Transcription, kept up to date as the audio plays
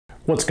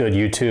What's good,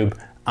 YouTube?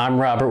 I'm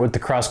Robert with the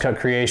Crosscut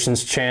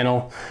Creations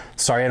channel.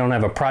 Sorry I don't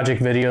have a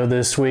project video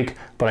this week,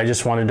 but I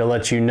just wanted to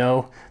let you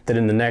know that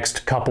in the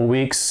next couple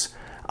weeks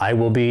I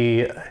will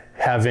be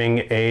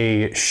having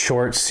a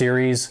short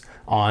series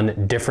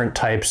on different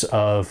types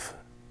of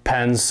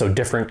pens, so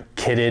different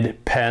kitted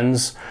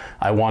pens.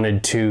 I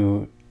wanted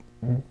to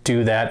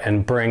do that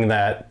and bring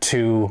that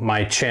to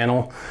my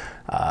channel.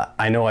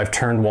 I know I've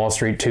turned Wall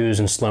Street 2s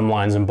and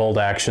slimlines and bolt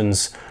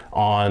actions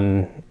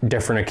on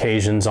different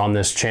occasions on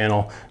this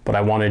channel, but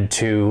I wanted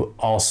to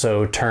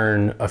also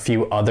turn a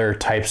few other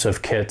types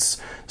of kits,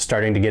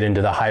 starting to get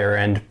into the higher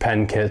end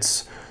pen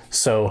kits.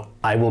 So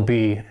I will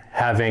be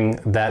having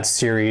that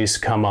series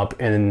come up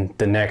in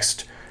the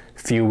next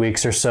few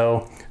weeks or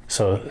so.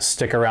 So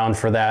stick around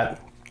for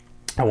that.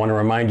 I want to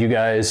remind you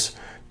guys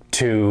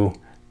to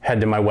head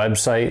to my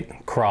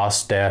website,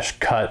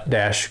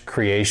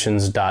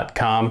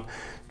 cross-cut-creations.com.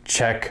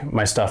 Check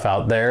my stuff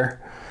out there.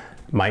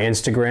 My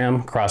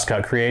Instagram,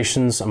 Crosscut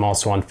Creations. I'm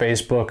also on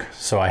Facebook,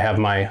 so I have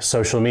my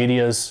social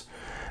medias.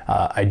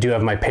 I do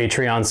have my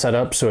Patreon set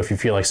up, so if you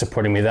feel like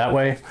supporting me that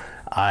way,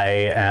 I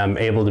am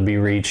able to be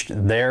reached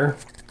there.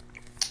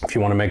 If you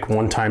want to make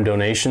one-time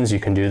donations, you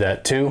can do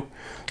that too.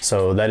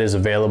 So that is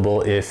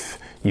available if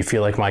you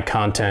feel like my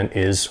content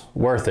is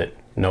worth it.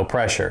 No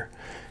pressure.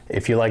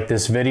 If you like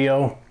this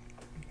video,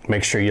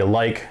 make sure you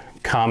like,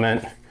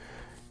 comment,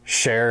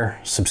 share,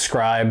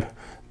 subscribe,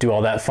 do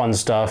all that fun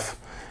stuff,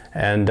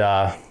 and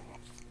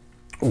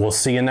we'll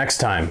see you next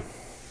time.